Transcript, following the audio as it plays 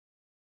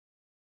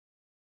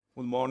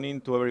Good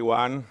morning to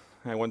everyone.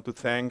 I want to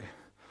thank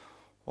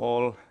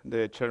all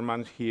the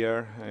chairmen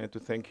here, to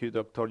thank you,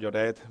 Dr.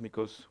 Lloret,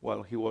 because,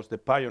 well, he was the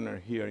pioneer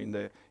here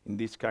in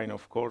this kind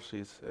of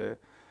courses,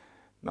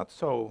 not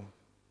so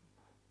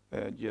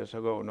years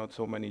ago, not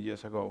so many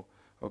years ago.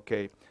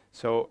 Okay,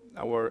 so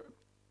our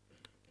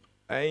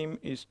aim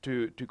is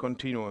to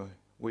continue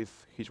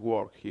with his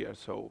work here,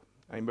 so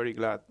I'm very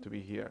glad to be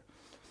here.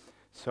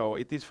 So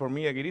it is for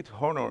me a great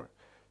honor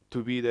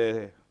to be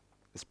the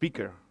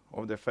speaker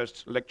of the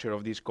first lecture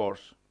of this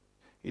course.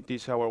 It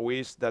is our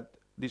wish that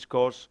this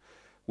course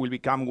will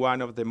become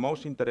one of the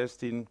most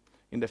interesting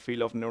in the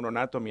field of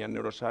neuroanatomy and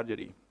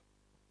neurosurgery.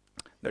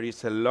 There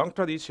is a long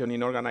tradition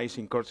in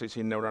organizing courses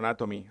in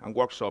neuroanatomy and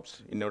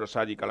workshops in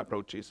neurosurgical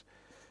approaches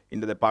in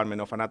the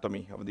Department of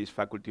Anatomy of this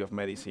Faculty of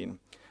Medicine.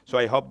 So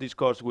I hope this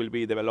course will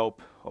be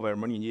developed over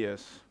many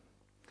years.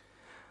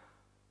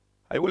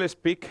 I will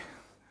speak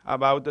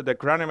about the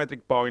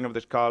craniometric point of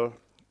the skull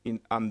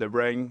and the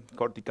brain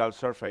cortical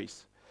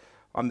surface,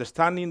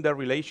 understanding the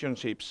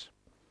relationships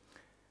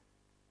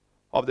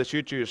of the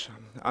sutures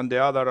and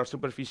the other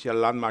superficial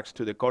landmarks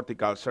to the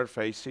cortical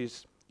surface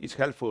is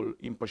helpful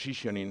in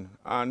positioning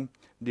and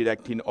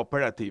directing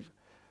operative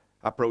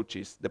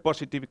approaches. The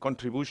positive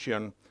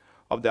contribution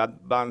of the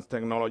advanced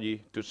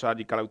technology to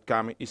surgical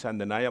outcome is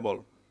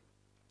undeniable.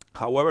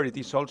 However, it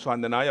is also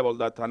undeniable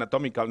that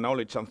anatomical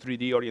knowledge and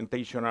 3D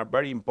orientation are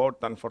very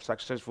important for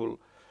successful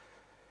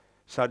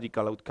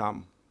surgical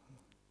outcome.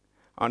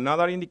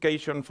 Another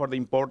indication for the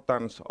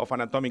importance of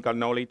anatomical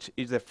knowledge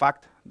is the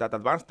fact that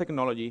advanced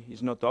technology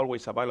is not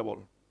always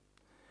available.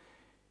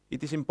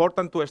 It is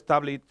important to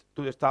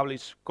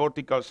establish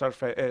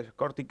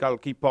cortical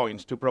key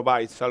points to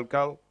provide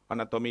surgical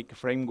anatomic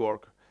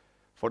framework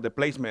for the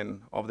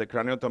placement of the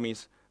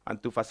craniotomies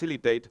and to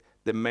facilitate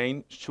the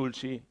main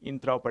SULCI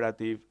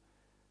intraoperative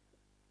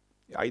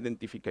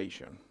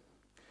identification.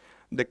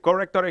 The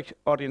correct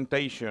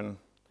orientation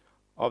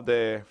of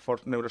the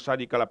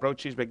neurosurgical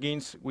approaches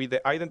begins with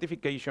the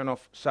identification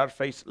of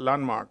surface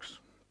landmarks,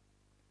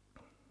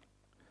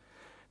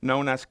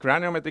 known as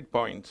craniometric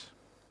points.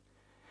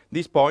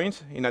 These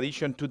points, in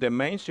addition to the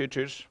main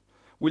sutures,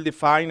 will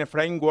define a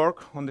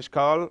framework on the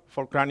skull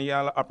for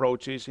cranial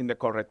approaches in the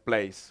correct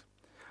place.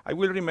 I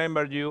will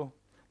remember you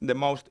the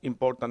most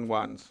important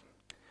ones.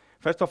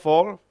 First of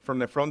all, from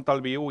the frontal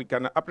view, we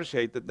can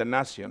appreciate the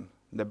nassion,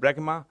 the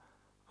bregma,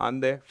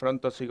 and the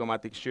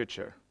frontozygomatic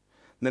suture.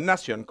 The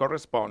nassion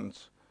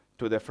corresponds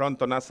to the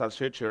frontonasal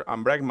suture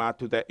and bregma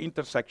to the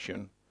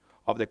intersection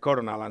of the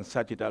coronal and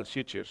sagittal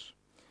sutures.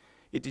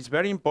 It is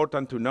very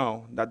important to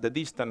know that the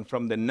distance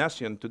from the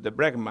nassion to the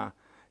bregma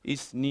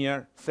is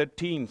near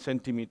 13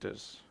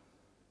 centimeters.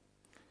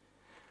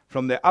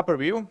 From the upper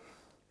view,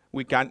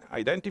 we can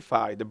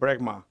identify the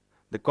bregma,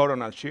 the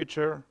coronal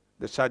suture,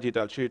 the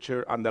sagittal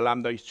suture, and the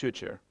lambdoid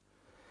suture.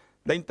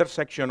 The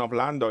intersection of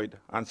lambdoid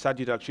and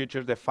sagittal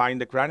sutures define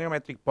the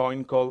craniometric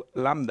point called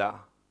lambda.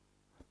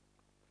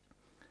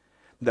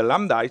 The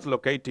lambda is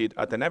located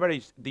at an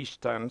average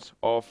distance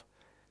of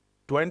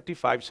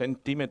 25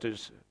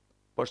 centimeters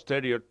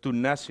posterior to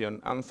nassion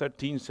and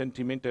 13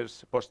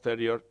 centimeters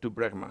posterior to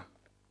bregma.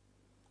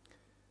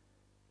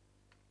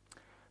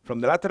 From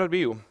the lateral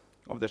view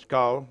of the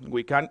skull,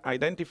 we can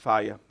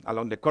identify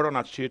along the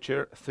coronal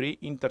suture 3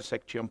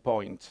 intersection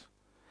points.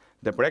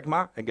 The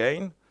bregma,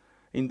 again,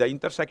 in the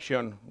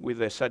intersection with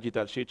the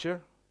sagittal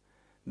suture,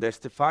 the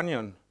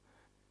Stephanion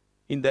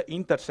in the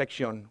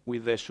intersection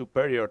with the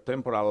superior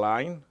temporal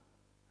line,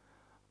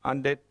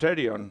 and the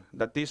pterion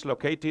that is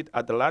located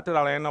at the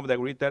lateral end of the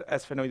greater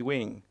sphenoid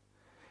wing,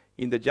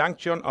 in the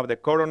junction of the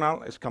coronal,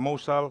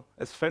 escamosal,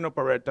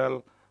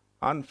 sphenoparietal,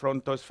 and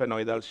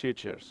frontosphenoidal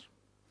sutures.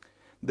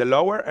 The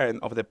lower end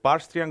of the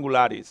pars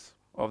triangularis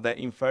of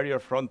the inferior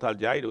frontal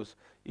gyrus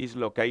is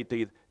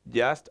located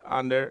just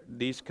under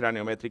this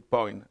craniometric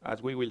point,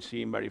 as we will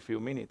see in very few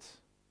minutes.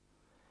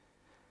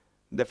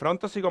 The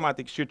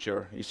frontozygomatic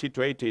suture is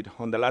situated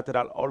on the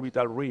lateral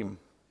orbital rim.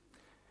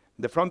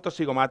 The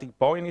frontozygomatic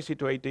point is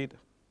situated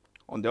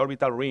on the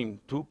orbital rim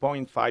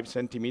 2.5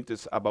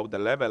 centimeters above the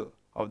level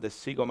of the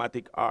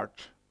zygomatic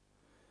arch.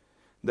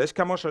 The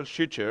escamosal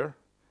suture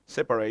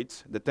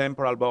separates the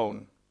temporal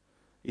bone.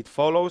 It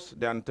follows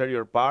the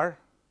anterior part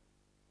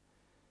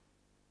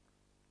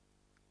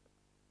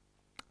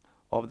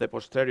of the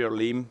posterior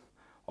limb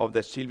of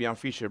the sylvian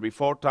fissure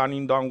before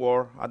turning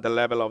downward at the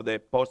level of the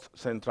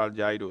post-central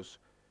gyrus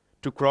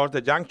to cross the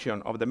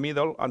junction of the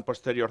middle and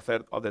posterior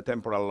third of the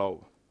temporal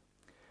lobe.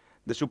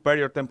 The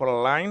superior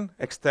temporal line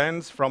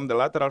extends from the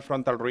lateral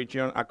frontal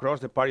region across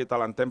the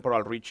parietal and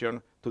temporal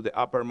region to the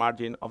upper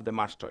margin of the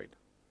mastoid.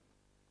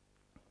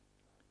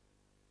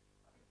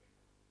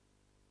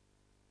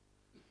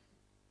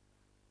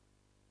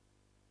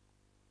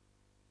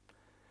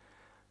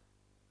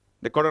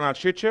 The coronal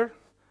suture,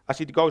 as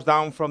it goes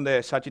down from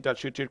the sagittal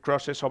suture,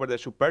 crosses over the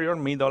superior,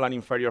 middle, and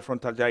inferior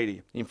frontal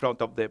gyri in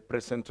front of the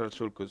precentral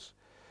sulcus.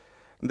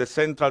 The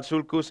central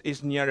sulcus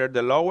is nearer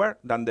the lower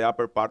than the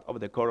upper part of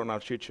the coronal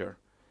suture,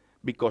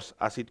 because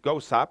as it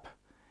goes up,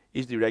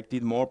 is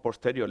directed more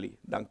posteriorly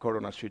than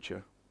coronal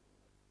suture.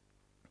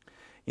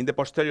 In the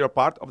posterior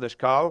part of the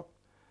skull,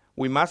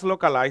 we must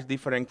localize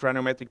different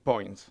craniometric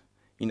points.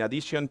 In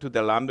addition to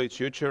the lambdoid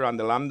suture and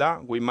the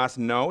lambda, we must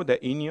know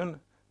the inion,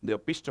 the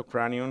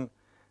opistocranium,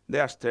 the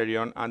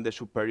asterion, and the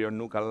superior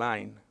nuchal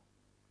line.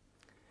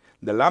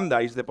 The lambda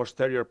is the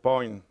posterior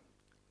point.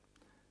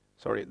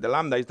 The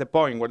lambda is the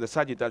point where the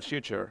sagittal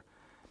suture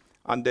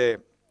and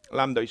the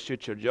lambdoid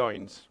suture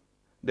joins.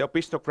 The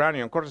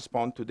opistocranium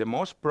corresponds to the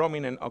most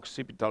prominent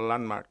occipital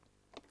landmark.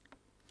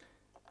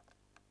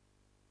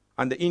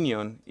 And the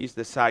inion is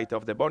the site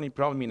of the bony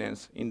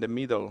prominence in the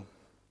middle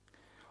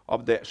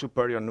of the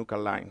superior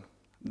nuchal line.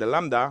 The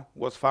lambda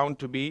was found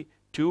to be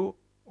 2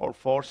 or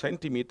 4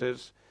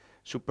 centimeters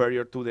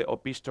superior to the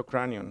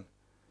opistocranium.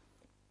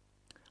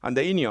 And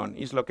the inion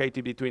is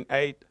located between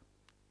 8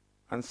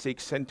 and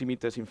 6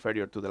 centimeters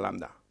inferior to the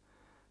lambda.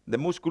 The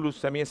musculus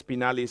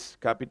semispinalis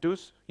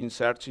capitis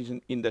inserts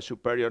in the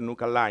superior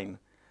nuchal line.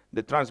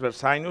 The transverse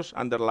sinus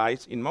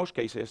underlies, in most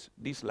cases,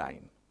 this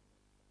line.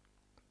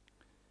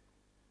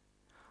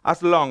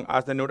 As long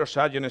as the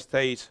neurosurgeon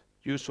stays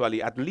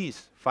usually at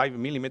least 5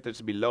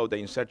 millimeters below the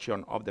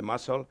insertion of the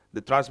muscle,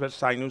 the transverse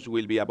sinus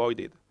will be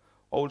avoided.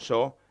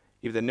 Also,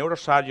 if the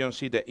neurosurgeon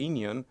sees the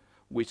inion,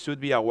 we should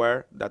be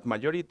aware that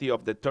majority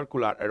of the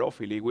torcular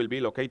aerophily will be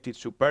located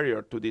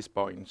superior to this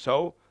point.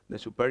 So, the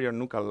superior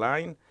nuchal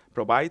line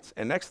provides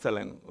an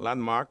excellent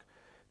landmark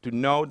to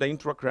know the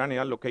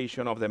intracranial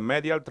location of the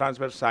medial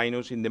transverse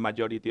sinus in the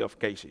majority of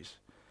cases.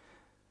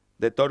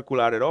 The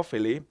torcular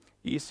aerophily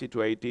is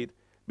situated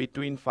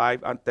between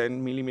 5 and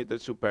 10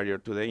 millimeters superior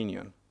to the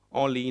inion.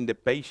 Only in the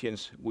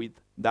patients with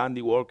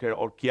Dandy-Walker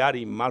or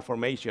Chiari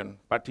malformation,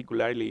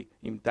 particularly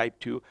in type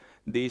 2,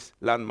 these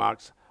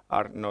landmarks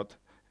are not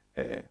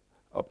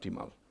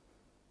optimal.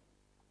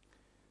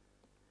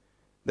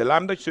 The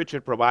lambdoid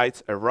suture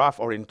provides a rough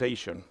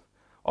orientation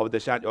of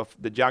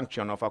the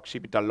junction of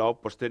occipital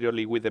lobe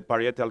posteriorly with the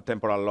parietal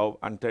temporal lobe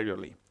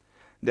anteriorly.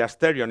 The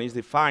asterion is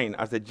defined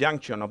as the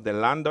junction of the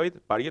lambdoid,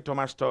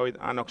 parietomastoid,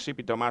 and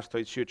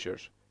occipitomastoid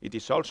sutures. It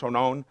is also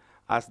known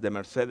as the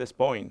Mercedes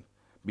point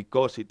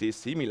because it is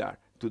similar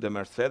to the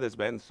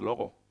Mercedes-Benz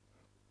logo.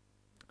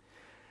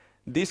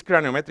 This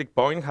craniometric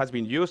point has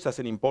been used as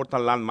an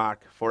important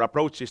landmark for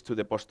approaches to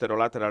the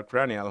posterolateral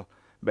cranial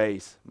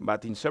base,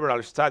 but in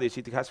several studies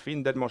it has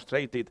been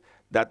demonstrated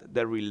that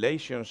the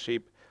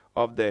relationship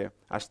of the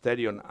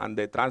asterion and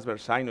the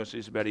transverse sinus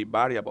is very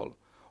variable.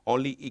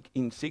 Only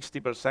in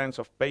 60%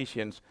 of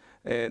patients,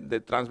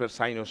 the transverse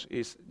sinus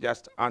is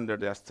just under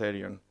the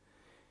asterion.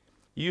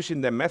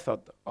 Using the method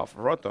of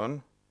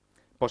Roton,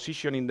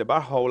 positioning the bar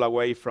hole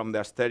away from the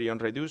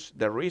asterion reduces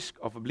the risk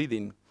of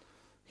bleeding.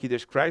 He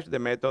describes the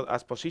method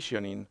as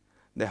positioning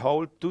the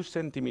hole 2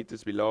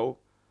 centimeters below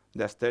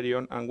the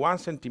asterion and 1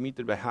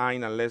 centimeter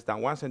behind and less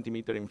than 1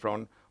 centimeter in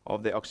front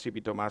of the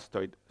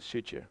occipitomastoid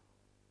suture.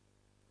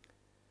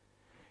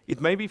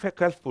 It may be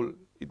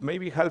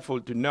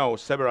helpful to know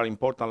several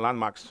important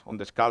landmarks on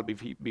the skull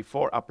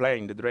before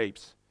applying the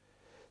drapes.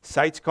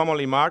 Sites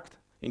commonly marked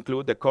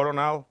include the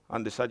coronal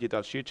and the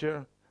sagittal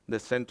suture, the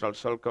central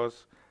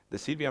sulcus, the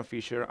Sylvian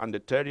fissure, and the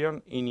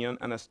terion, inion,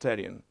 and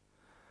asterion.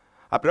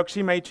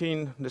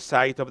 Approximating the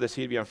site of the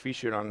Sylvian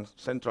fissure and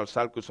central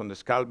sulcus on the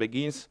skull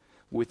begins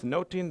with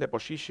noting the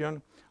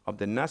position of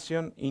the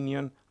nasion,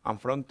 inion,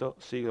 and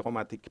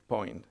frontozygomatic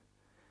point.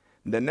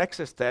 The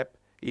next step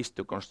is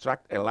to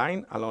construct a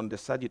line along the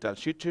sagittal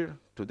suture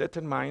to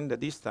determine the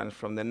distance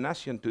from the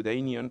nasion to the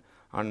inion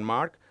and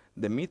mark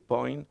the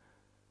midpoint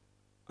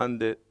and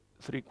the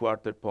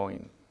 3/4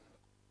 point.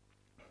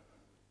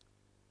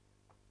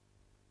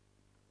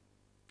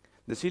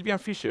 The Sylvian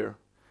fissure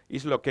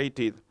is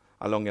located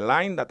along a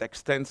line that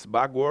extends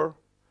backward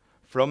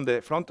from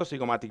the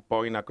frontozygomatic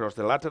point across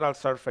the lateral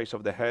surface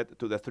of the head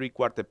to the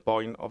 3/4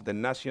 point of the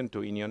nasion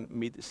to inion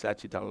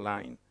mid-sagittal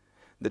line.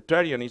 The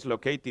terion is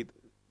located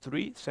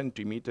 3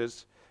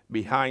 centimeters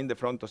behind the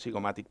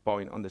frontozygomatic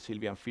point on the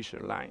Sylvian fissure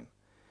line.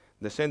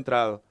 The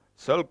central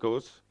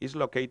sulcus is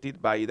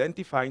located by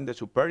identifying the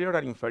superior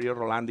and inferior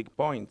Rolandic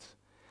points.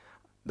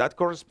 That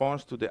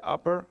corresponds to the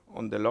upper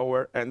and the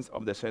lower ends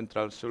of the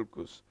central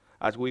sulcus,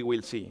 as we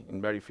will see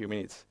in very few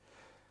minutes.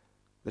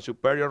 The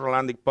superior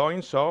Rolandic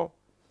point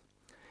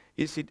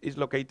is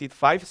located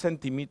 5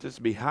 centimeters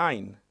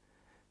behind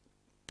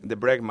the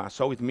bregma,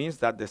 so it means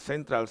that the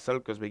central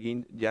sulcus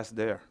begins just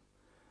there.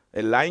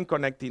 A line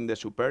connecting the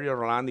superior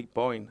Rolandic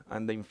point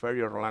and the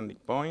inferior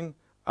Rolandic point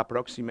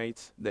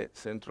approximates the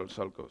central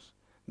sulcus.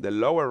 The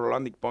lower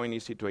Rolandic point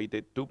is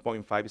situated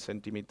 2.5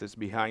 centimeters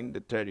behind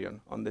the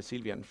terion on the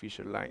Sylvian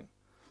fissure line.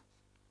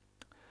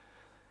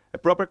 A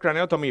proper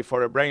craniotomy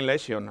for a brain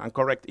lesion and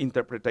correct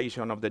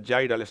interpretation of the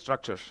gyral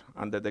structures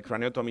under the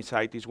craniotomy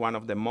site is one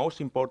of the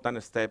most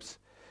important steps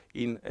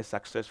in a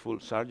successful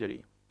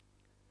surgery.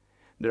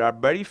 There are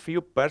very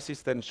few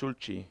persistent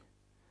sulci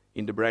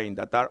in the brain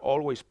that are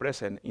always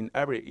present in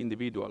every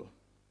individual.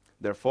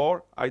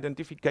 Therefore,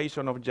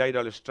 identification of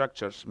gyral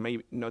structures may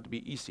not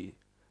be easy.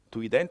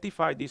 To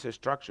identify these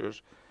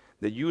structures,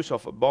 the use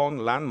of bone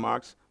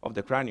landmarks of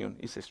the cranium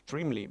is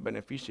extremely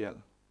beneficial.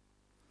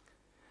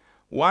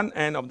 One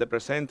end of the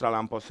precentral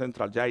and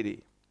postcentral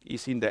gyri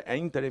is in the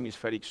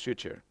interhemispheric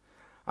suture,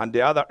 and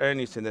the other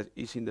end is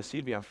in the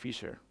Sylvian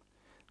fissure.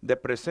 The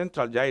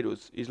precentral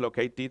gyrus is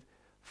located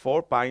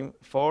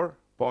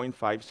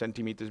 4.5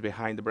 centimeters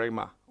behind the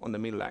bregma on the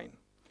midline.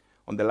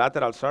 On the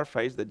lateral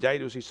surface, the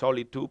gyrus is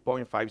only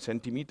 2.5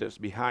 centimeters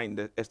behind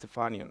the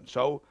Stephanion,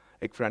 so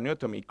a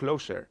craniotomy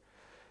closer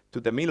to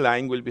the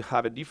midline will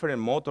have a different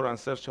motor and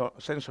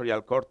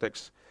sensorial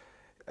cortex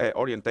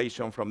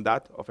orientation from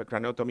that of a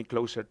craniotomy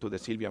closer to the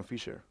Sylvian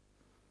fissure.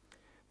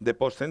 The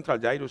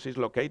postcentral gyrus is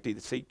located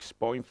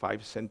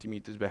 6.5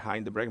 centimeters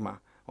behind the bregma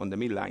on the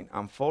midline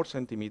and 4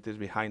 centimeters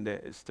behind the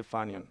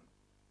Stephanion.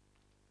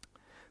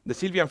 The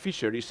Sylvian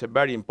fissure is a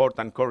very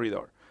important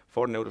corridor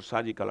for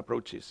neurosurgical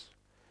approaches.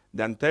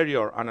 The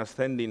anterior and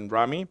ascending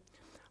rami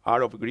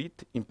are of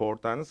great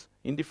importance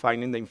in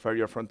defining the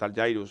inferior frontal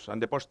gyrus,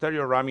 and the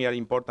posterior rami are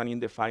important in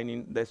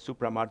defining the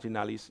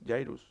supramarginalis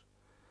gyrus.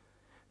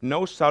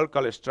 No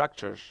sulcal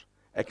structures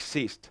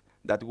exist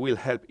that will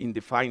help in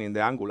defining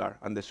the angular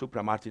and the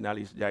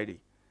supramarginalis gyri.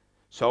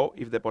 So,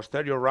 if the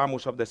posterior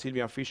ramus of the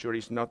Sylvian fissure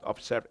is not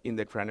observed in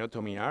the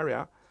craniotomy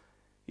area,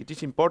 it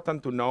is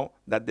important to know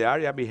that the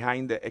area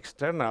behind the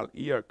external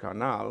ear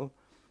canal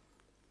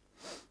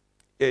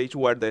is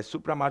where the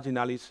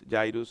supramarginalis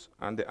gyrus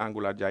and the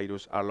angular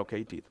gyrus are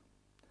located.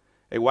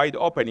 A wide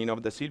opening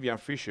of the Sylvian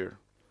fissure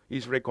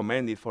is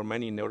recommended for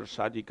many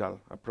neurosurgical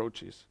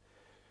approaches.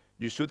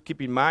 You should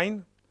keep in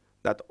mind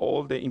that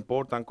all the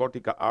important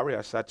cortical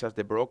areas such as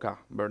the Broca,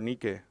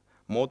 Wernicke,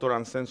 motor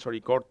and sensory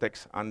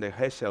cortex, and the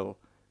Hessel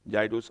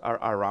gyrus are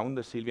around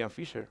the Sylvian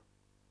fissure.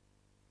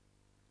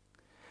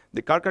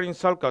 The calcarine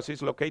sulcus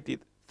is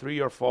located 3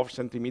 or 4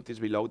 centimeters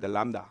below the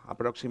lambda,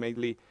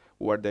 approximately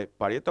where the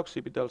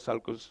parieto-occipital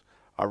sulcus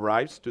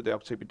arrives to the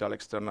occipital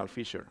external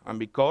fissure. And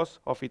because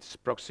of its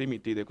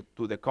proximity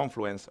to the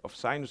confluence of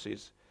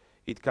sinuses,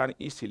 it can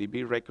easily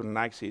be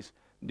recognized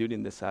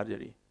during the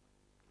surgery.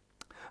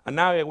 And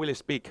now I will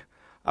speak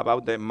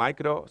about the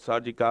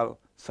microsurgical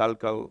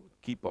sulcal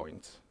key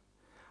points.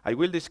 I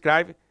will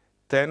describe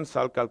 10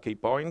 sulcal key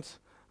points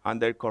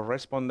and their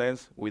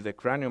correspondence with the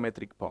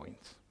craniometric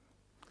points.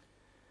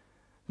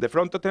 The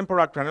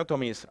frontotemporal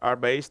craniotomies are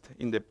based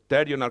in the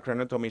pterional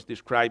craniotomies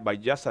described by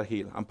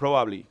Hill and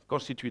probably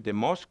constitute the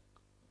most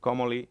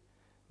commonly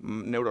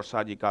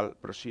neurosurgical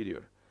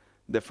procedure.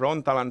 The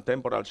frontal and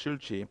temporal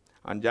sulci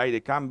and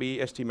gyri can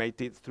be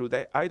estimated through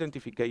the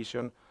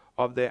identification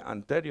of the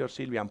anterior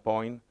Sylvian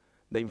point,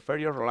 the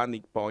inferior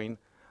Rolandic point,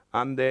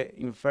 and the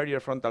inferior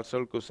frontal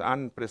sulcus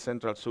and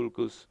precentral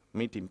sulcus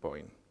meeting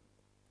point.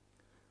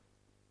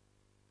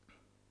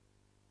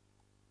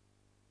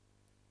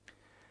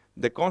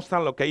 The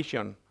constant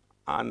location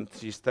and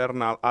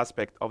cisternal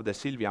aspect of the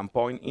Sylvian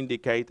point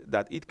indicate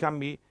that it can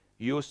be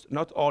used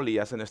not only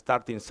as a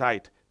starting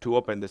site to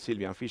open the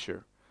Sylvian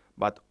fissure,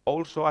 but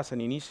also as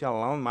an initial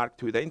landmark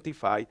to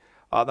identify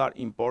other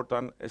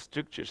important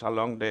structures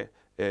along the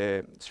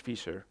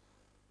fissure.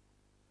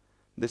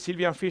 The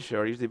Sylvian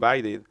fissure is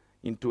divided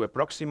into a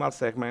proximal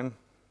segment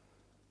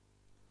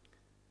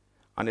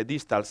and a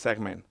distal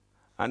segment,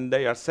 and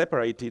they are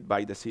separated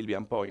by the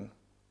Sylvian point.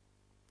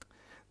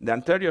 The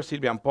anterior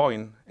Sylvian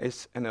point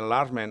is an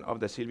enlargement of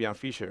the Sylvian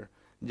fissure,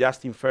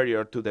 just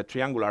inferior to the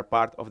triangular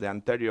part of the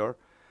anterior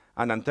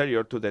and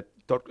anterior to the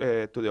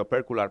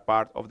opercular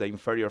part of the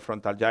inferior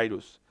frontal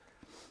gyrus,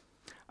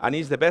 and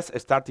is the best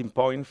starting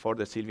point for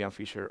the Sylvian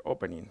fissure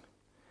opening.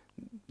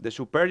 The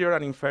superior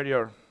and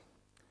inferior,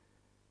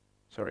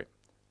 the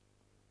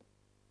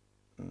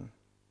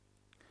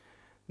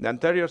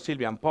anterior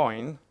Sylvian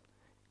point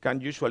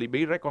can usually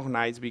be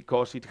recognized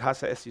because it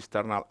has a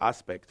cisternal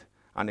aspect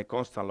and a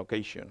constant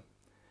location.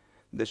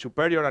 The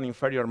superior and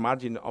inferior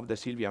margin of the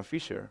Sylvian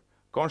fissure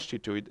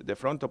constitute the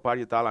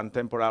frontoparietal and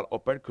temporal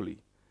operculi,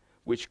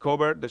 which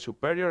cover the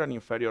superior and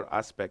inferior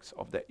aspects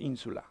of the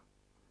insula.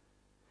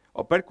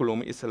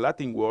 Operculum is a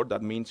Latin word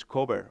that means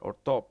cover or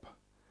top.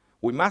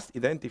 We must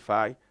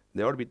identify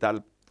the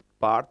orbital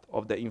part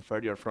of the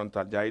inferior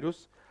frontal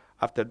gyrus.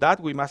 After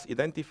that, we must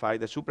identify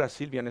the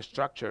suprasylvian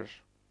structures.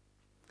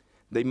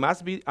 They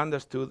must be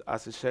understood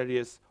as a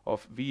series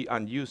of V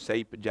and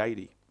U-shaped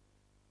gyri.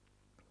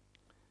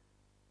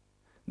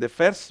 The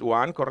first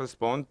one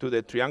corresponds to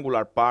the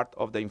triangular part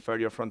of the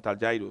inferior frontal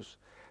gyrus.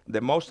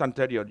 The most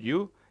anterior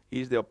U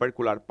is the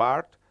opercular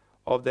part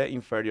of the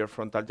inferior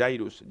frontal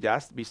gyrus,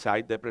 just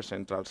beside the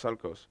precentral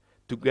sulcus.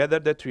 Together,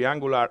 the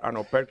triangular and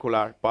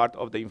opercular part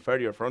of the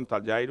inferior frontal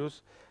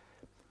gyrus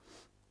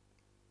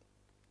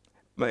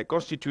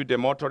constitute the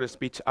motor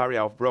speech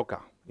area of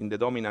Broca in the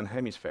dominant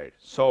hemisphere.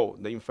 So,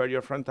 the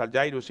inferior frontal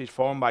gyrus is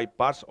formed by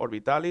pars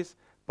orbitalis,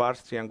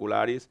 pars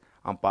triangularis,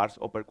 and pars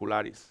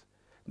opercularis.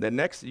 The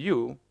next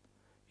U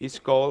is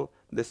called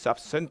the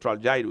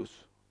subcentral gyrus,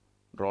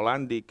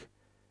 Rolandic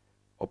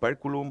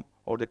operculum,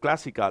 or the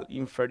classical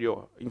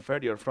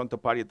inferior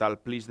frontoparietal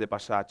plis de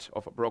passage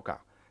of Broca.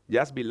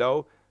 Just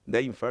below the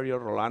inferior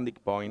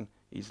Rolandic point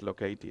is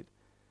located.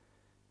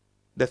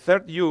 The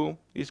third U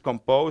is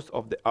composed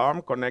of the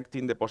arm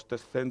connecting the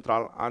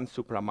postcentral and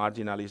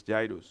supramarginalis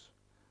gyrus,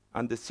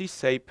 and the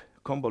C-shaped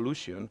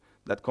convolution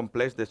that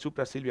completes the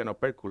suprasylvian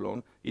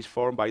operculum is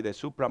formed by the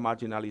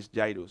supramarginalis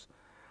gyrus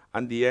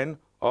and the end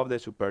of the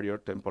superior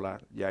temporal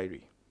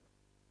gyri.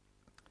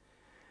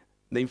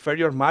 The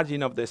inferior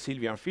margin of the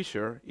sylvian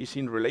fissure is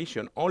in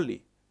relation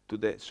only to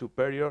the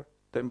superior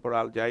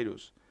temporal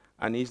gyrus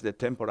and is the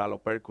temporal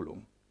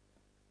operculum.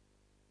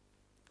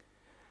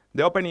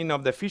 The opening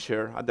of the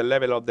fissure at the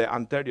level of the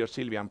anterior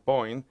sylvian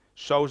point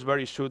shows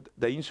very soon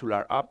the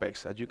insular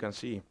apex, as you can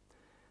see.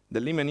 The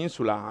lumen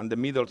insula and the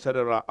middle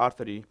cerebral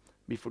artery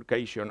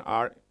bifurcation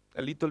are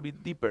a little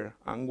bit deeper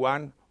and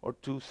 1 or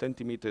 2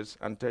 centimeters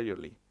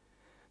anteriorly.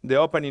 The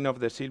opening of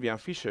the sylvian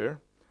fissure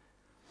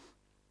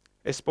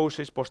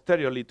exposes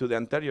posteriorly to the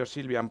anterior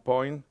sylvian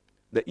point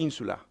the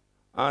insula,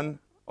 and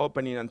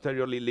opening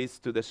anteriorly leads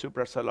to the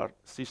suprasellar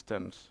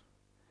cisterns.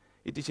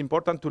 It is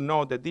important to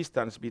note the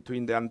distance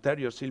between the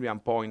anterior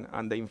sylvian point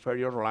and the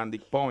inferior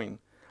Rolandic point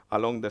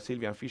along the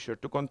sylvian fissure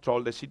to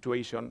control the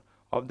situation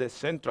of the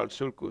central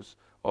sulcus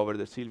over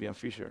the sylvian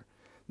fissure.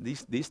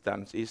 This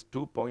distance is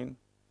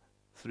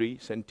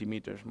 2.3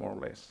 centimeters, more or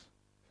less.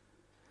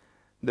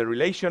 The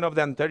relation of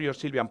the anterior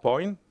sylvian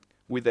point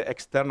with the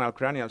external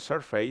cranial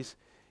surface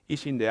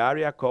is in the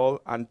area called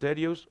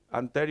anterior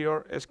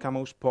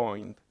escamous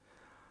point,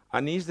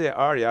 and is the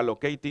area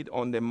located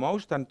on the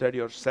most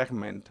anterior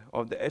segment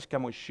of the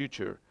escamous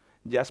suture,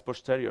 just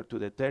posterior to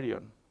the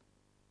terion.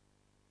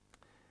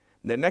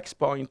 The next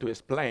point to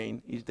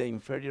explain is the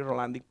inferior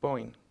Rolandic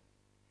point.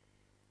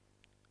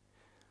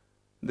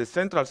 The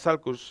central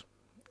sulcus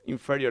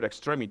inferior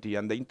extremity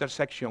and the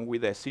intersection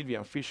with the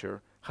sylvian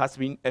fissure has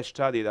been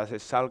studied as a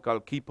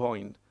sulcal key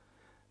point,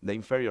 the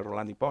inferior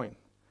Rolandic point.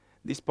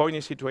 This point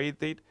is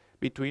situated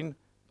between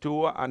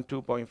 2 and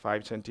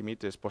 2.5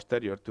 centimeters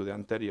posterior to the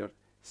anterior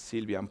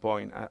sylvian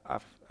point,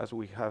 as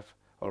we have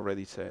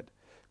already said.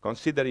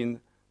 Considering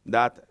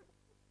that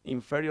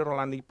inferior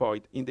Rolandic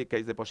point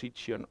indicates the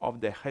position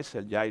of the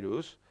Hessel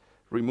gyrus,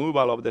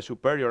 removal of the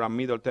superior and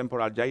middle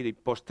temporal gyri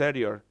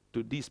posterior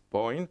to this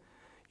point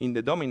in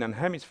the dominant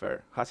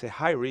hemisphere has a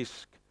high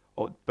risk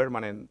of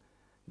permanent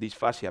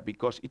dysphasia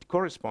because it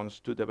corresponds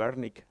to the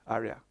Wernicke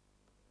area.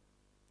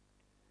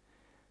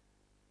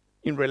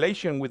 In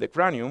relation with the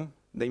cranium,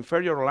 the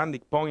inferior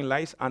Rolandic point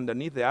lies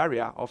underneath the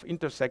area of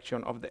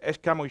intersection of the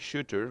escamous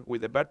suture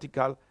with the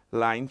vertical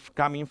line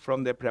coming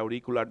from the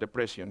preauricular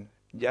depression,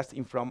 just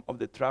in front of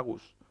the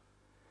tragus.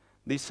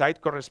 This site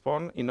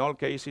corresponds in all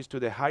cases to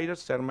the higher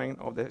segment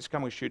of the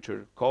escamous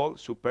suture, called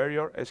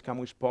superior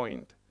escamous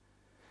point.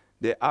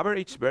 The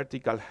average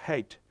vertical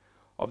height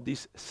of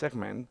this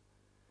segment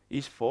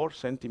is 4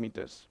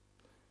 centimeters.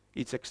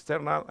 It's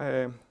external,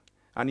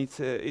 and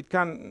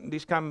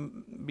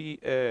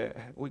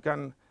we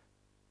can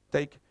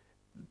take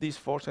these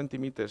 4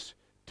 centimeters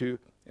to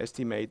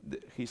estimate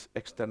his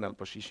external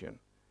position.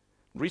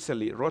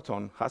 Recently,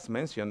 Roton has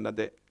mentioned that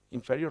the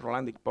inferior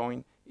Rolandic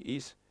point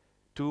is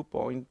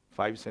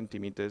 2.5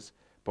 centimeters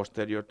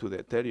posterior to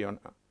the terion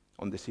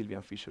on the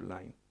sylvian fissure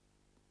line.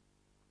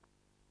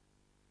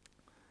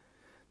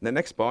 The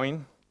next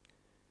point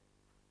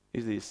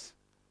is this,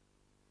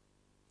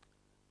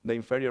 the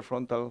inferior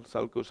frontal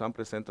sulcus and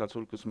precentral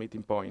sulcus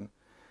meeting point.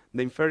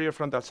 The inferior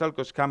frontal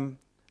sulcus can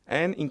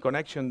end in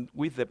connection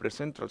with the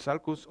precentral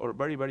sulcus or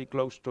very, very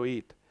close to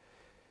it.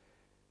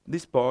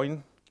 This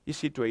point is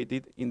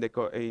situated in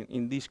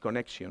this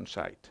connection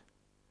site.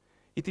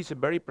 It is a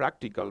very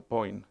practical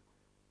point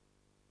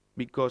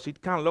because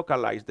it can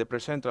localize the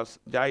precentral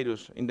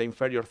gyrus in the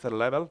inferior third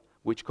level,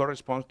 which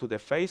corresponds to the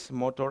face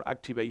motor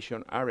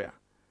activation area,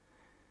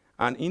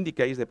 and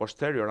indicates the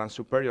posterior and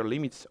superior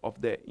limits of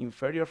the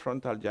inferior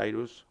frontal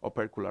gyrus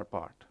opercular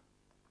part.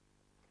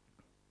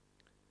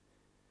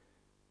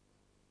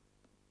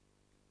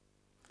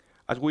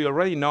 As we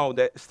already know,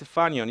 the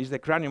Stephanion is the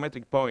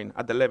craniometric point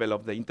at the level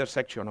of the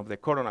intersection of the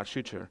coronal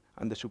suture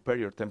and the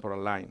superior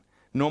temporal line.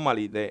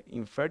 Normally, the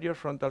inferior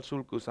frontal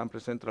sulcus and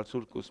precentral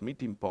sulcus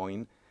meeting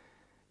point,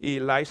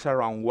 it lies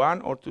around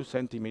 1 or 2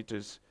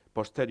 centimeters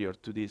posterior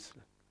to this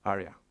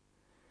area.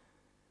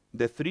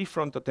 The 3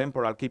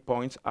 frontotemporal key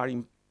points are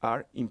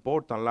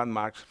important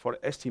landmarks for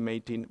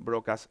estimating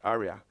Broca's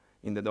area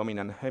in the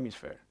dominant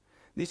hemisphere.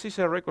 This is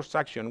a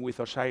reconstruction with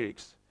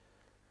Osiris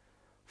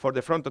for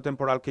the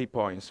frontotemporal key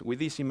points. With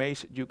this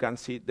image, you can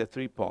see the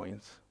 3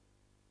 points.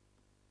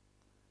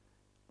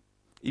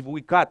 If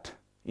we cut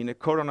in a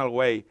coronal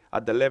way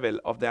at the level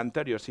of the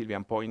anterior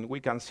sylvian point, we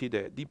can see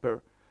the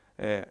deeper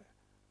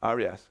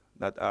areas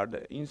that are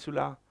the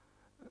insula,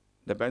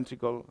 the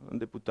ventricle,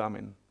 and the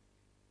putamen.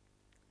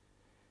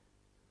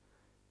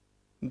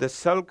 The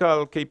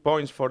sulcal key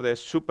points for the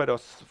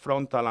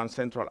superofrontal and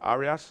central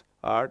areas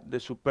are the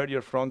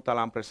superior frontal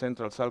and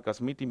precentral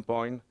sulcus meeting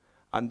point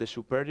and the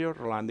superior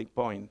Rolandic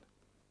point.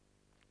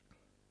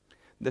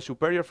 The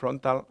superior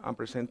frontal and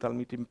precentral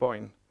meeting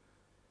point.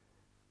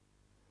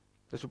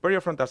 The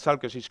superior frontal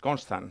sulcus is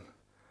constant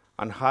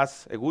and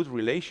has a good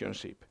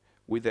relationship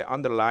with the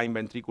underlying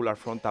ventricular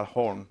frontal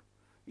horn.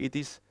 It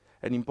is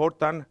an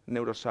important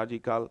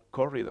neurosurgical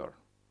corridor.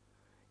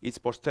 Its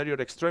posterior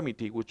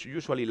extremity, which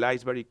usually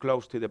lies very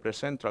close to the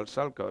precentral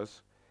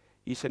sulcus,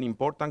 is an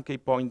important key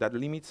point that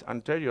limits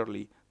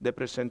anteriorly the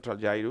precentral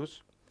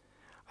gyrus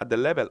at the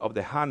level of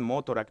the hand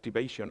motor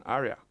activation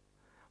area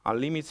and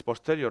limits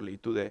posteriorly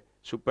to the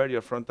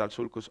superior frontal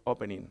sulcus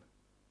opening.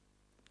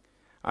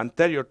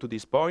 Anterior to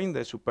this point,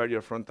 the superior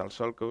frontal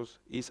sulcus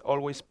is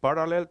always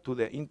parallel to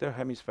the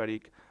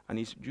interhemispheric and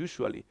is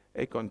usually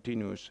a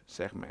continuous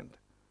segment.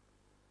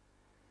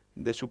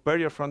 The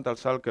superior frontal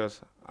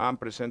sulcus and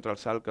precentral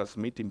sulcus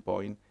meeting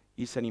point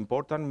is an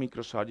important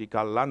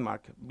microsurgical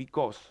landmark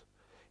because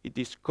it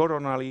is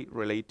coronally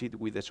related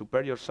with the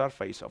superior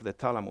surface of the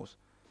thalamus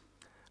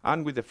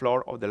and with the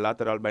floor of the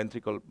lateral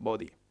ventricle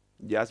body,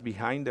 just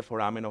behind the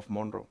foramen of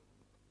Monro.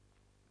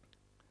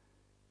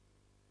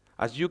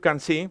 As you can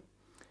see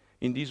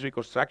in this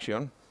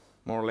reconstruction,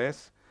 more or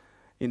less,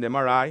 in the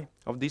MRI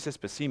of this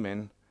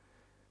specimen,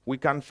 we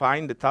can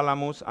find the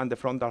thalamus and the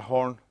frontal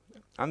horn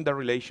and the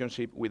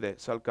relationship with the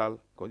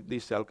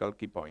this sulcal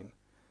key point.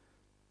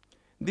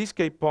 This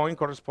key point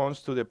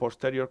corresponds to the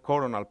posterior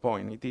coronal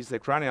point. It is the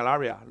cranial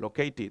area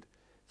located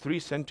 3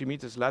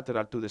 centimeters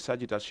lateral to the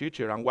sagittal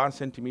suture and 1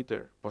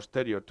 centimeter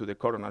posterior to the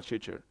coronal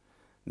suture.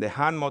 The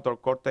hand motor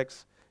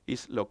cortex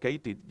is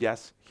located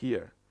just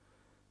here.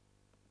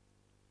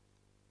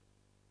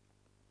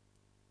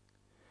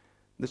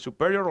 The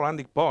superior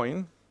Rolandic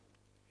point,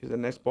 is the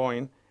next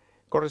point,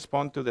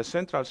 corresponds to the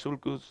central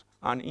sulcus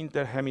and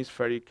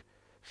interhemispheric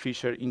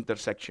fissure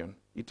intersection.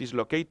 It is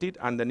located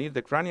underneath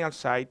the cranial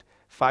side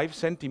 5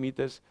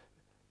 centimeters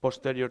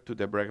posterior to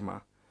the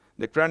bregma.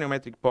 The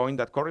craniometric point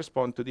that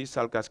corresponds to this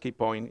sulcus key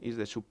point is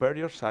the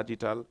superior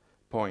sagittal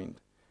point.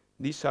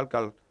 This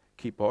sulcal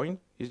key point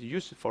is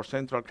used for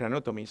central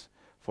craniotomies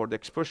for the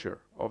exposure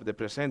of the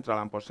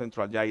precentral and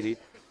postcentral gyri,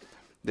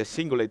 the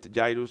cingulate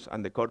gyrus,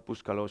 and the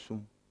corpus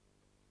callosum.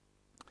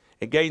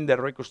 Again,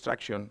 the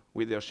reconstruction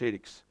with the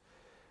ossetics,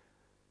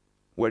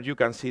 where you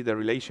can see the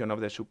relation of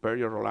the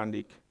superior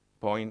Rolandic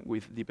point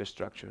with deep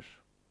structures.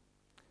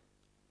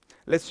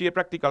 Let's see a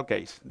practical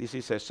case. This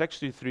is a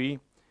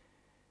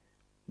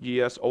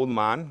 63-year-old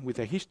man with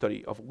a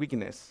history of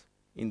weakness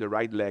in the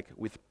right leg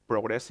with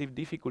progressive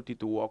difficulty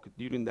to walk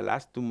during the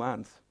last 2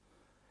 months.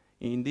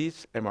 In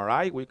this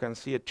MRI, we can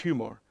see a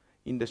tumor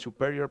in the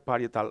superior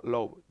parietal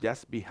lobe,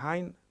 just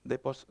behind the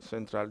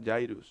postcentral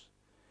gyrus.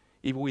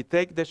 If we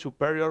take the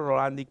superior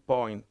Rolandic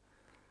point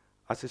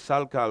as a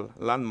sulcal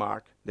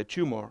landmark, the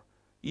tumor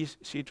is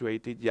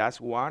situated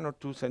just 1 or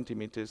 2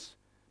 centimeters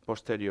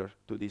posterior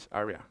to this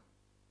area.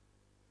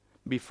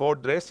 Before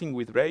dressing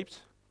with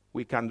drapes,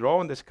 we can draw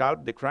on the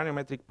scalp the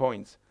craniometric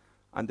points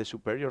and the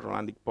superior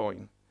Rolandic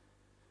point.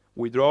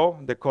 We draw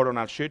the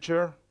coronal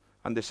suture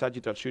and the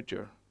sagittal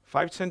suture.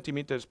 5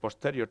 centimeters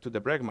posterior to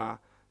the bregma,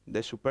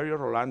 the superior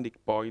Rolandic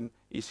point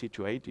is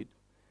situated.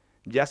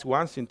 Just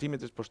 1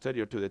 centimeter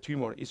posterior to the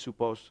tumor is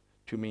supposed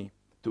to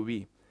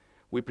be.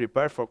 We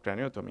prepare for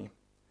craniotomy,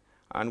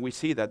 and we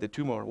see that the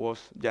tumor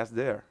was just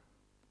there.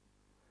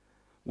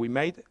 We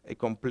made a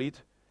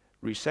complete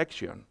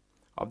resection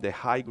of the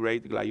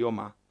high-grade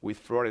glioma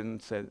with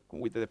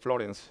the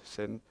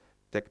fluorescent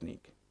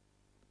technique.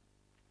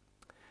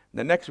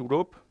 The next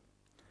group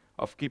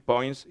of key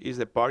points is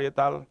the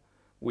parietal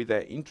with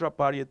the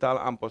intraparietal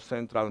and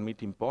postcentral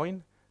meeting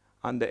point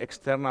and the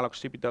external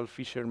occipital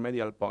fissure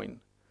medial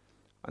point.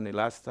 And the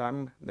last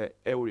time, the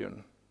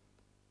Eurion.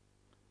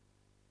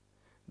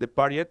 The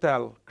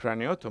parietal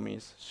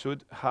craniotomies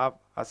should have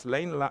as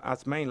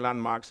main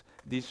landmarks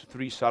these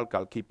 3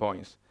 sulcal key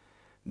points.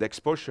 The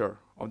exposure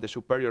of the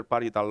superior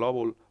parietal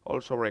lobule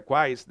also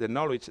requires the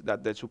knowledge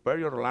that the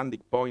superior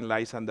Rolandic point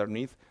lies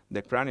underneath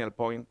the cranial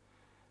point,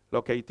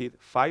 located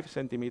 5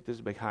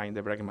 centimeters behind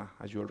the bregma,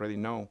 as you already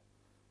know.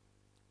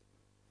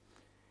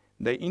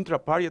 The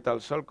intraparietal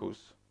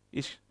sulcus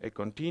is a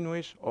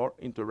continuous or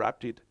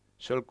interrupted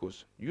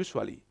sulcus,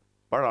 usually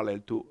parallel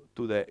to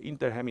the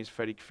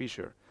interhemispheric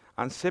fissure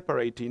and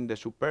separating the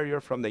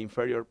superior from the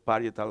inferior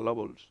parietal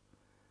lobules.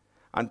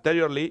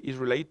 Anteriorly is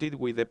related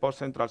with the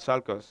postcentral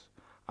sulcus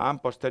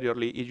and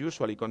posteriorly is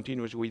usually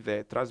continuous with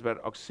the transverse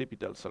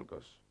occipital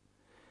sulcus.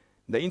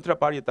 The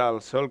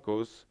intraparietal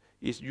sulcus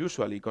is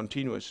usually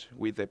continuous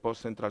with the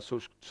postcentral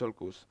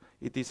sulcus.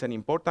 It is an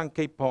important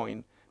key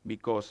point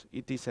because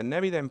it is an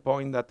evident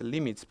point that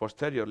limits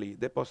posteriorly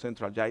the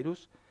postcentral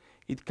gyrus.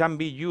 It can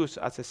be used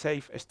as a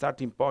safe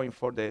starting point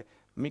for the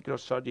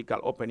microsurgical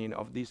opening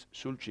of this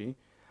sulci,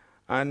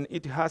 and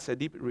it has a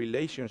deep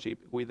relationship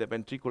with the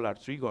ventricular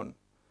trigon.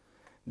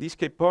 This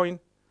key point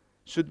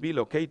should be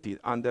located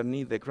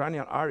underneath the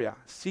cranial area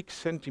 6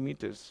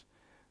 centimeters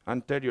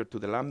anterior to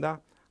the lambda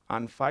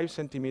and 5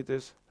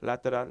 centimeters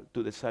lateral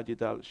to the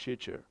sagittal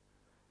suture.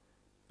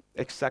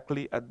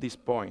 Exactly at this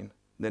point.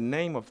 The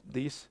name of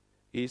this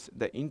is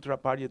the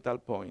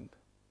intraparietal point.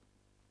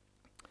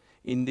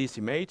 In this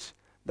image,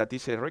 that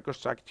is a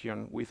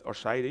reconstruction with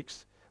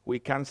ossetics, we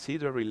can see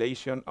the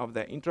relation of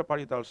the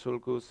intraparietal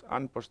sulcus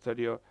and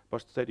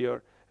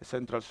posterior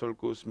central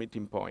sulcus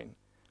meeting point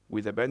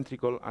with the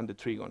ventricle and the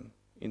trigon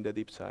in the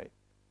deep side.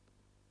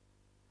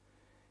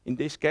 In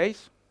this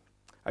case,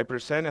 I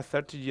present a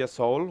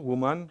 30-year-old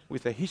woman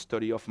with a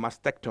history of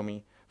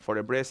mastectomy for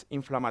a breast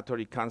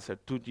inflammatory cancer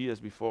 2 years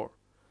before.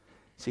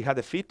 She had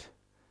a fit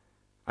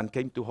and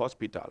came to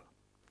hospital.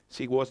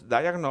 She was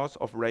diagnosed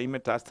of brain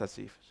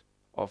metastases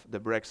of the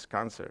breast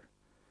cancer.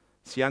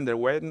 She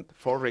underwent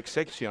for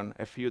resection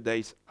a few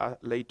days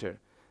later.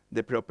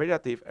 The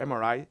preoperative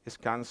MRI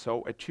scan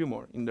showed a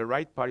tumor in the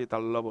right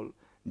parietal lobe,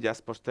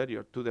 just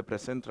posterior to the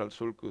precentral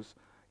sulcus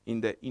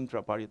in the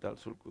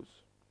intraparietal sulcus.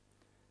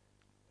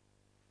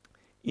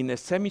 In a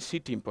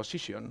semi-sitting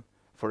position,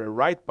 for a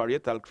right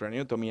parietal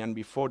craniotomy and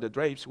before the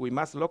drapes, we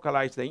must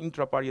localize the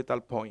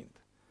intraparietal point.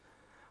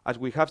 As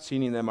we have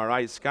seen in the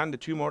MRI scan, the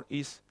tumor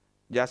is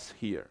just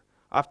here.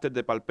 After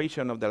the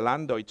palpation of the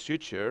lambdoid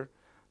suture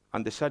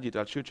and the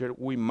sagittal suture,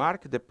 we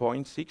mark the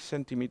point 6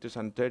 centimeters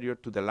anterior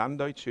to the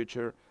lambdoid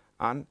suture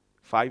and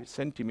 5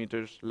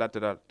 centimeters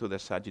lateral to the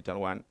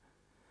sagittal one.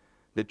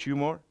 The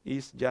tumor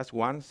is just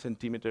 1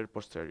 centimeter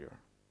posterior.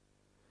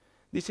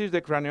 This is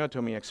the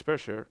craniotomy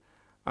exposure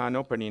and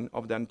opening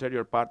of the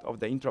anterior part of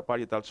the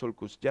intraparietal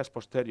sulcus just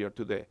posterior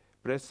to the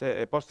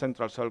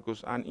postcentral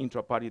sulcus and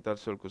intraparietal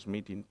sulcus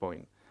meeting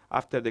point.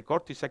 After the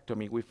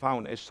cortisectomy, we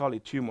found a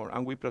solid tumor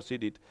and we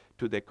proceeded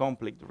to the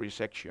complete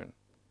resection.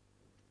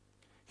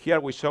 Here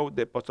we show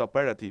the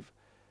postoperative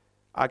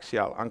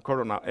axial and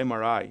coronal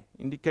MRI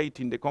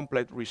indicating the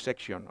complete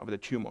resection of the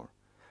tumor.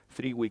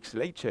 3 weeks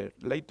later,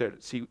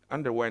 she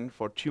underwent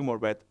for tumor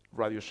bed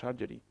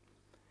radiosurgery.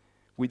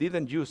 We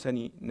didn't use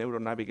any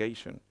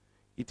neuronavigation.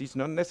 It is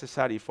not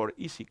necessary for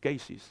easy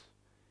cases.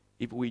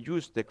 If we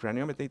use the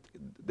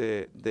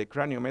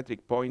craniometric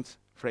points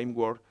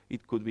framework,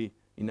 it could be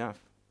enough.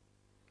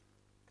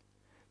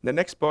 The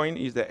next point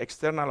is the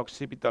external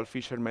occipital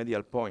fissure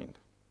medial point.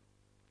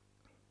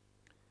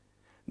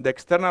 The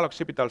external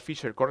occipital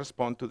fissure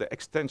corresponds to the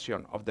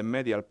extension of the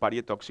medial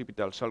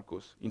parieto-occipital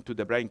sulcus into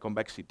the brain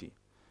convexity.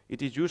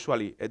 It is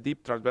usually a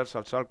deep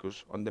transversal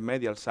sulcus on the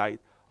medial side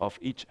of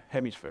each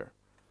hemisphere.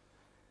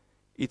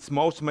 Its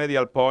most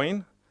medial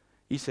point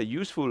is a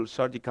useful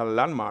surgical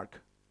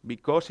landmark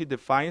because it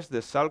defines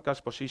the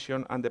sulcus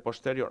position and the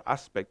posterior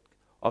aspect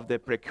of the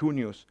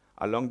precuneus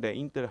along the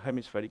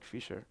interhemispheric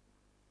fissure.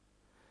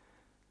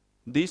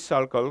 This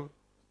sulcal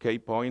K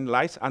point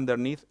lies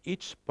underneath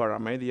each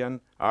paramedian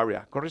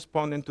area,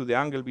 corresponding to the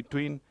angle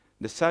between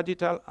the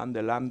sagittal and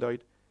the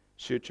lambdoid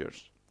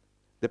sutures.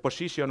 The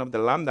position of the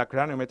lambda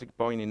craniometric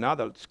point in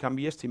adults can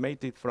be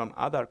estimated from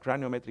other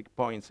craniometric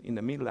points in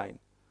the midline.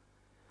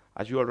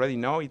 As you already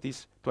know, it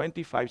is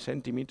 25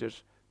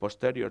 centimeters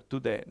posterior to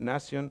the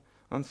nasion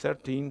and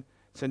 13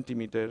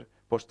 centimeters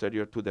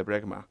posterior to the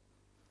bregma.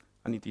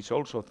 And it is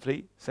also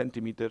 3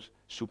 centimeters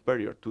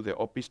superior to the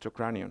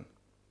opisthocranium.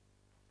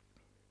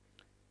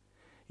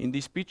 In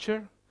this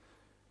picture,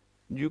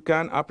 you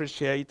can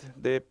appreciate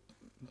the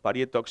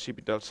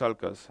parieto-occipital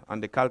sulcus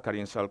and the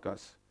calcarine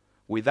sulcus.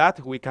 With that,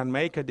 we can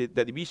make the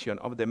division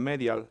of the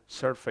medial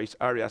surface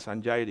areas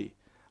and gyri,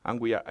 and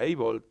we are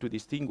able to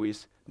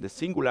distinguish the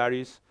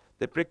singularis,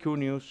 the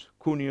precuneus,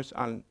 cuneus,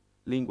 and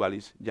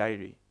lingualis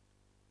gyri.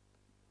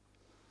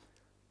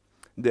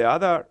 The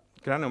other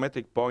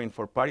craniometric point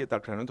for parietal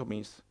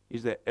craniotomies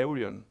is the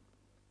eurion.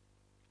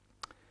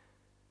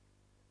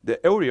 The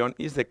eurion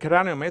is the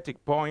craniometric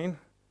point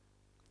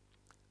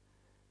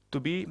to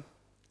be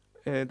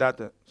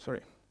the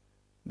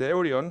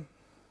eurion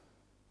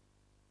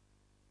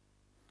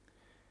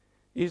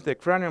is the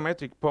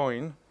craniometric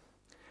point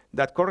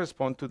that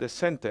corresponds to the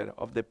center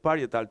of the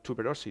parietal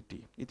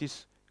tuberosity. It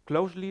is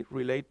closely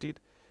related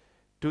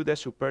to the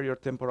superior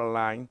temporal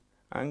line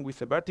and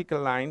with a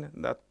vertical line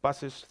that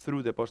passes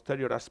through the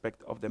posterior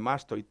aspect of the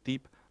mastoid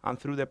tip and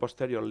through the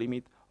posterior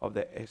limit of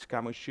the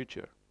squamous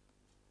suture.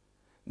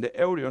 The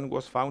eurion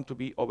was found to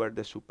be over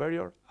the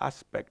superior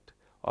aspect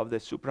of the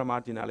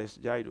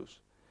supramarginalis gyrus.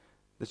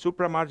 The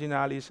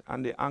supramarginalis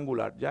and the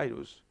angular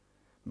gyrus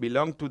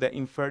belong to the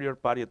inferior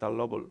parietal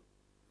lobule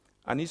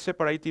and is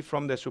separated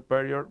from the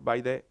superior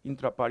by the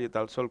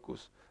intraparietal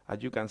sulcus,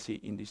 as you can see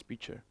in this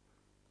picture.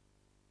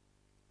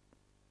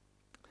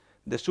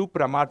 The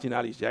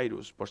supramarginalis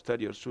gyrus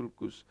posterior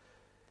sulcus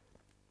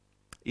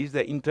is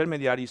the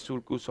intermediary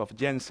sulcus of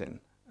Jensen,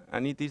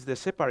 and it is the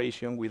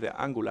separation with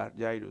the angular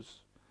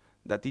gyrus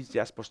that is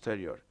just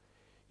posterior.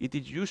 It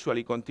is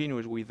usually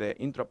continuous with the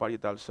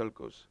intraparietal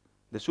sulcus.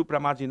 The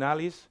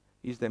supramarginalis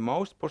is the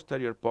most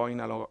posterior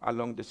point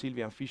along the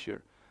sylvian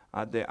fissure,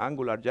 and the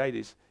angular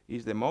gyrus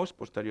is the most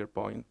posterior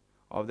point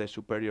of the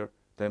superior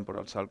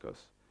temporal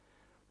sulcus.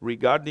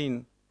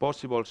 Regarding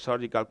possible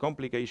surgical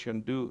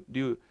complication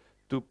due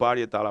to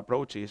parietal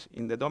approaches,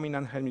 in the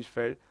dominant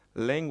hemisphere,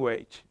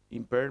 language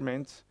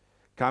impairments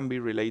can be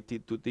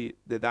related to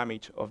the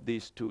damage of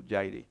these two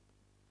gyri.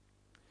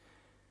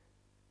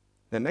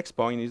 The next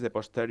point is the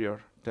posterior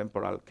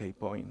temporal K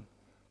point.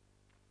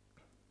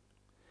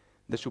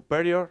 The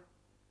superior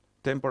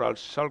temporal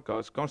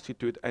sulcus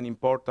constitute an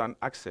important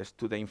access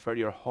to the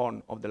inferior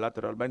horn of the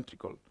lateral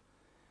ventricle.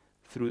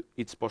 Through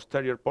its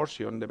posterior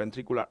portion, the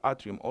ventricular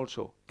atrium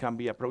also can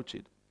be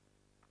approached.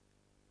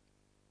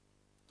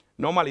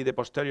 Normally, the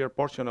posterior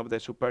portion of the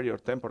superior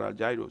temporal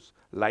gyrus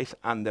lies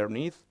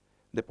underneath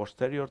the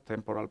posterior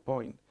temporal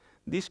point.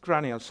 This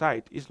cranial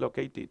site is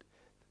located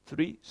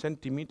 3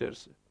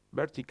 centimeters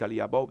vertically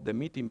above the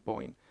meeting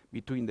point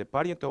between the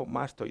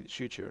parietomastoid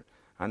suture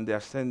and the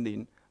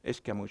ascending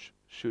ischiamus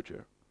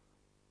suture.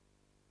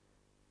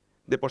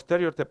 The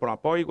posterior temporal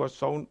point was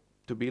shown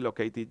to be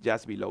located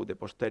just below the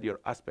posterior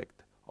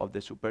aspect of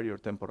the superior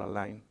temporal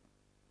line.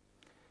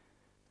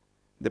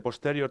 The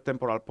posterior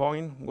temporal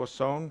point was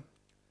shown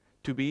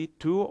to be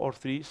 2 or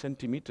 3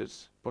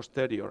 centimeters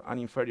posterior and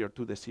inferior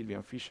to the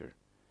sylvian fissure.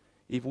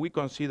 If we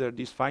consider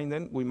this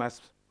finding, we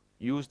must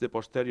use the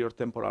posterior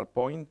temporal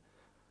point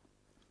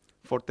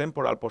for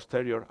temporal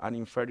posterior and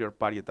inferior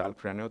parietal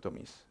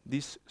craniotomies.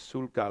 This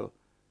sulcal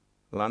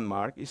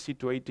landmark is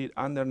situated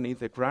underneath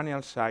the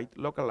cranial site,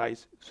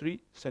 localized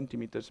 3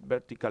 centimeters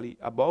vertically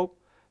above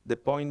the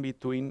point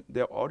between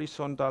the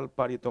horizontal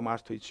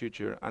parietomastoid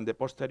suture and the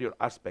posterior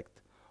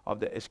aspect of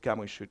the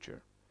ischiamus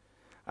suture.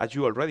 As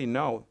you already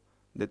know,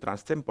 the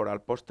transtemporal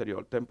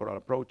posterior temporal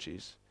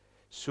approaches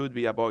should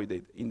be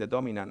avoided in the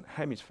dominant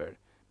hemisphere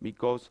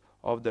because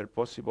of their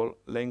possible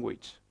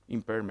language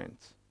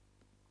impairments.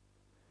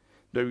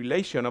 The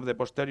relation of the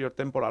posterior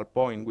temporal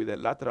point with the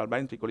lateral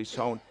ventricle is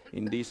shown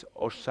in these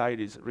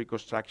Osiris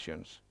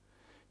reconstructions.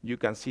 You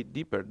can see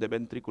deeper the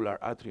ventricular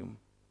atrium.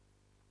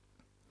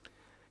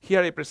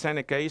 Here I present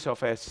a case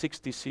of a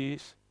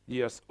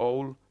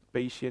 66-year-old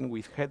patient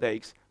with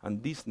headaches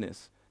and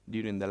dizziness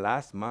during the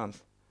last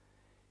month.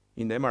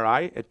 In the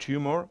MRI, a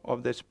tumor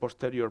of the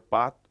posterior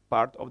part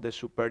of the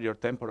superior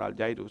temporal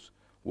gyrus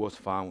was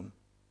found.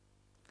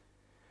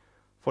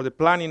 For the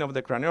planning of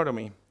the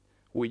craniotomy,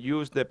 we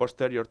used the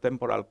posterior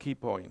temporal key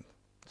point.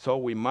 So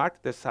we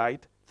marked the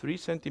site 3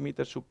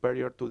 centimeters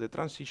superior to the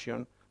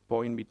transition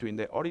point between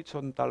the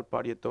horizontal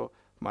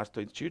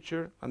parietomastoid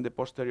suture and the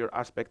posterior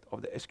aspect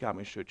of the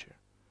ischiamus suture.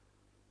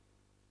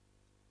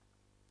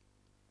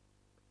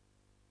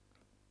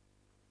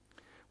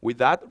 With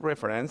that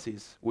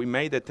references, we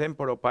made the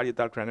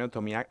temporoparietal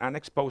craniotomy and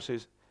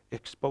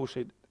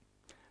exposed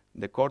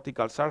the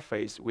cortical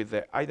surface with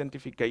the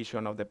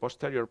identification of the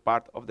posterior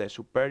part of the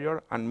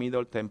superior and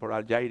middle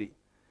temporal gyri.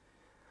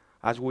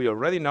 As we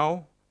already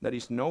know, there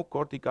is no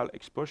cortical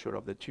exposure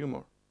of the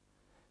tumor,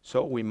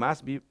 so we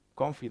must be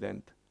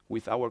confident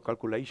with our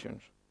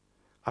calculations.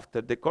 After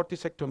the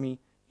cortisectomy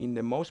in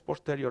the most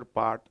posterior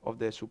part of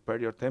the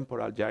superior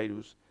temporal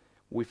gyrus,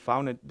 we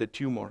found the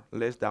tumor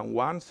less than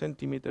 1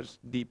 centimeter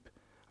deep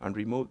and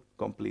removed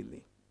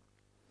completely.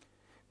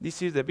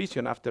 This is the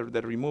vision after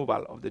the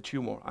removal of the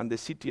tumor and the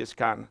CT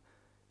scan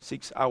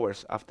 6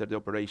 hours after the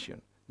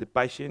operation. The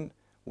patient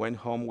went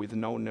home with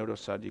no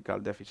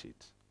neurosurgical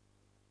deficits.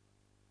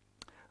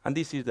 And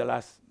this is the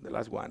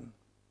last one.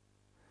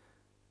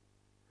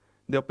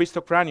 The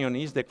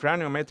opistocranion is the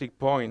craniometric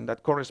point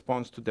that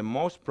corresponds to the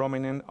most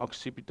prominent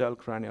occipital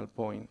cranial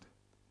point.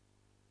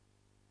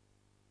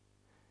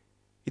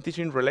 It is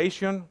in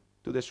relation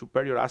to the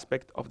superior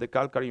aspect of the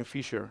calcarine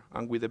fissure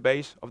and with the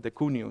base of the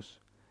cuneus.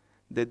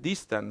 The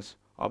distance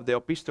of the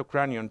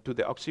opistocranion to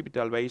the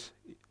occipital base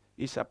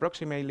is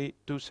approximately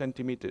 2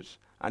 centimeters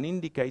and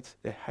indicates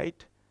the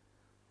height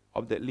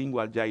of the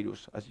lingual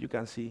gyrus, as you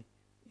can see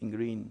in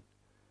green.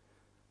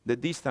 The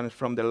distance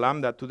from the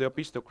lambda to the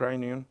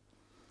opistocranion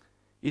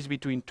is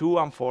between 2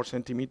 and 4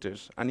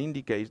 centimeters and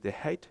indicates the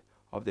height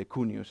of the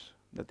cuneus.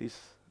 That is,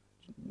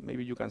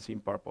 maybe you can see in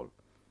purple.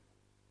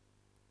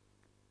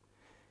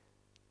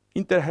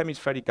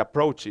 Interhemispheric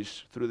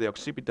approaches through the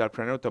occipital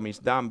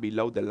craniotomies done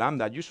below the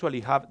lambda usually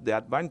have the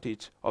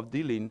advantage of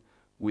dealing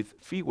with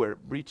fewer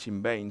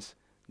breaching veins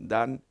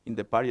than in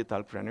the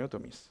parietal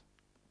craniotomies.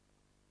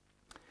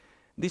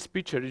 This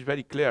picture is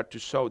very clear to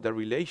show the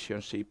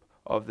relationship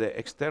of the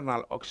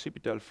external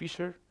occipital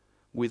fissure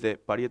with the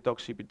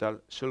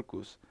parieto-occipital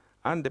sulcus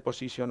and the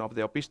position of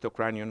the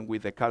opistocranion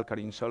with the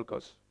calcarine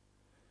sulcus.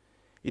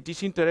 It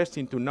is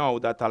interesting to know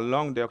that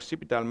along the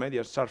occipital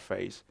medial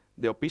surface,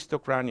 the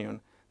opistocranion,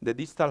 the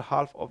distal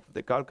half of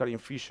the calcarine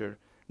fissure,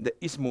 the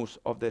isthmus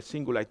of the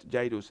cingulate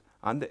gyrus,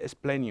 and the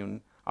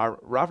splenium are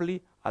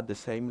roughly at the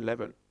same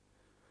level.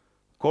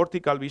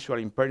 Cortical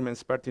visual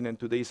impairments pertinent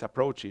to these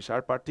approaches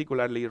are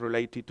particularly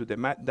related to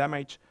the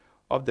damage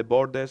of the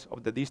borders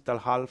of the distal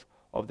half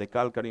of the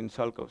calcarine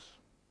sulcus.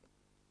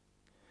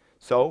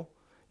 So,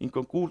 in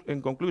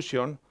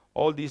conclusion,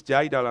 all these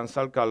gyral and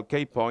sulcal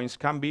key points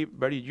can be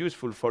very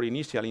useful for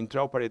initial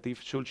intraoperative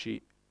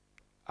sulci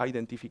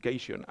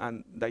identification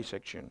and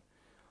dissection.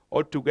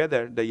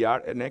 Altogether, they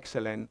are an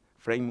excellent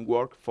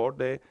framework for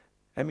the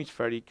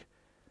hemispheric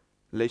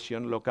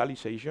lesion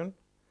localization,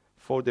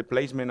 for the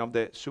placement of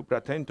the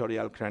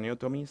supratentorial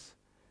craniotomies,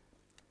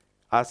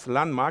 as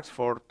landmarks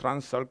for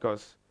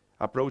transsulcus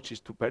approaches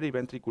to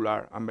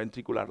periventricular and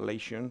ventricular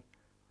lesion,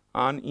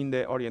 and in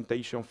the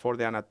orientation for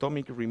the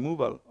anatomic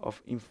removal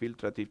of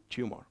infiltrative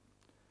tumor.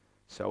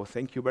 So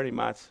thank you very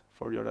much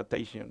for your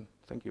attention.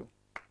 Thank you.